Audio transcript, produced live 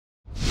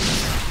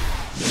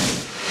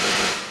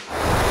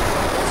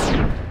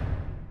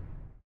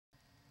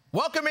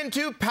Welcome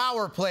into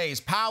Power Plays,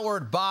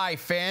 powered by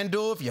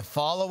FanDuel. If you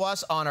follow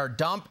us on our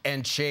Dump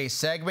and Chase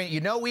segment, you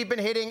know we've been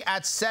hitting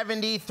at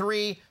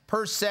 73%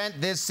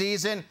 this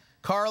season.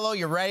 Carlo,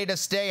 you ready to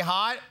stay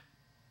hot?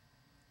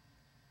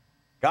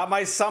 Got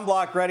my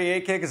sunblock ready,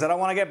 AK, because I don't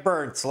want to get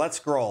burnt, so let's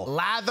scroll.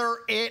 Lather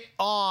it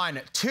on.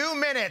 2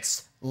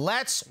 minutes.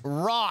 Let's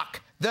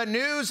rock. The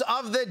news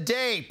of the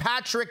day,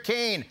 Patrick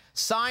Kane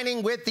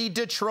signing with the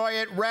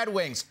Detroit Red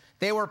Wings.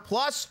 They were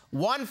plus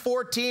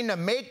 114 to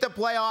make the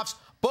playoffs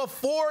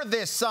before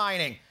this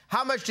signing.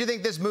 How much do you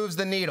think this moves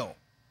the needle?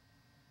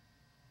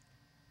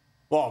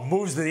 Well, it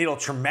moves the needle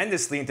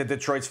tremendously into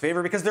Detroit's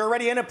favor because they're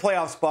already in a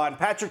playoff spot. And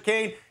Patrick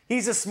Kane,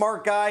 he's a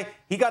smart guy.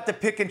 He got to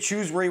pick and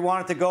choose where he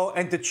wanted to go.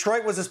 And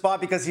Detroit was a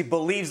spot because he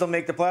believes they'll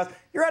make the playoffs.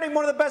 You're adding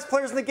one of the best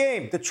players in the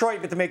game.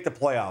 Detroit to make the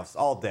playoffs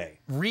all day.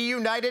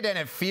 Reunited, and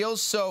it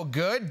feels so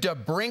good.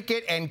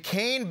 DeBrincat and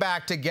Kane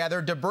back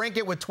together.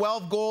 DeBrincat with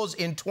 12 goals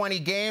in 20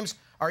 games.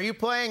 Are you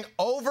playing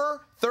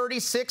over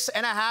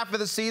 36.5 for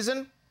the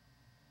season?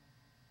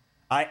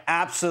 I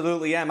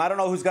absolutely am. I don't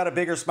know who's got a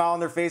bigger smile on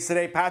their face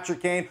today,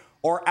 Patrick Kane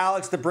or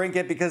Alex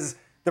DeBrincat, because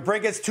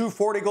DeBrincat's 2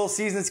 40-goal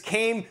seasons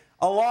came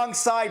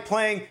alongside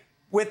playing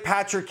with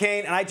Patrick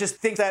Kane, and I just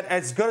think that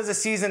as good as a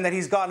season that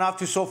he's gotten off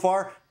to so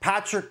far,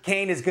 Patrick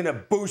Kane is going to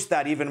boost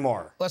that even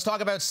more. Let's talk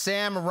about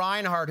Sam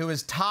Reinhart, who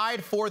is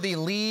tied for the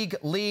league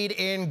lead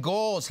in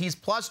goals. He's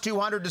plus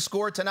 200 to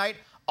score tonight.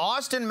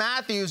 Austin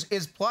Matthews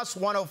is plus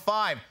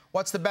 105.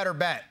 What's the better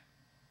bet?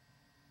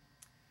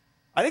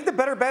 I think the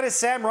better bet is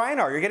Sam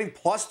Reinhart. You're getting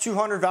plus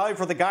 200 value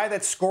for the guy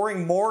that's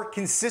scoring more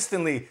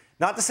consistently.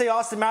 Not to say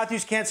Austin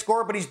Matthews can't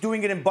score, but he's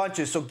doing it in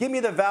bunches. So give me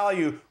the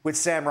value with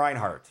Sam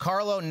Reinhart.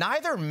 Carlo,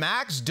 neither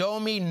Max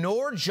Domi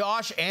nor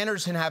Josh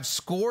Anderson have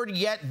scored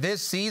yet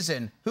this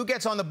season. Who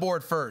gets on the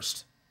board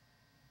first?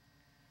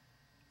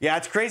 Yeah,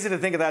 it's crazy to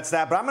think of that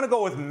stat, but I'm going to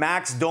go with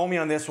Max Domi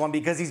on this one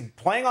because he's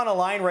playing on a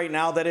line right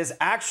now that is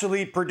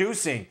actually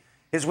producing.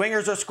 His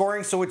wingers are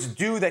scoring, so it's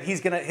due that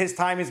his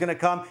time is going to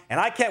come, and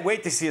I can't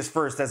wait to see his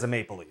first as a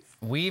Maple Leaf.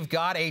 We've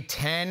got a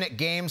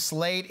 10-game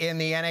slate in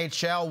the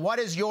NHL. What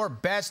is your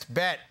best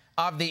bet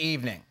of the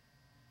evening?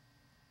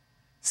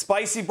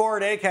 Spicy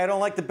board, AK. I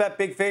don't like to bet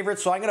big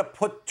favorites, so I'm going to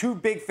put 2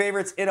 big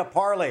favorites in a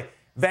parlay.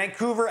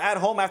 Vancouver at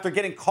home after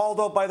getting called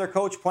out by their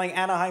coach, playing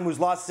Anaheim, who's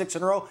lost 6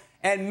 in a row.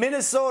 And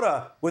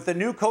Minnesota with a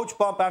new coach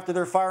bump after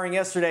their firing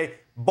yesterday,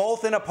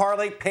 both in a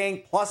parlay,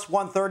 paying plus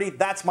 130.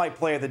 That's my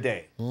play of the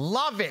day.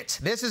 Love it.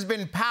 This has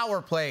been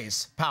Power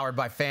Plays, powered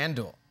by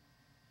FanDuel.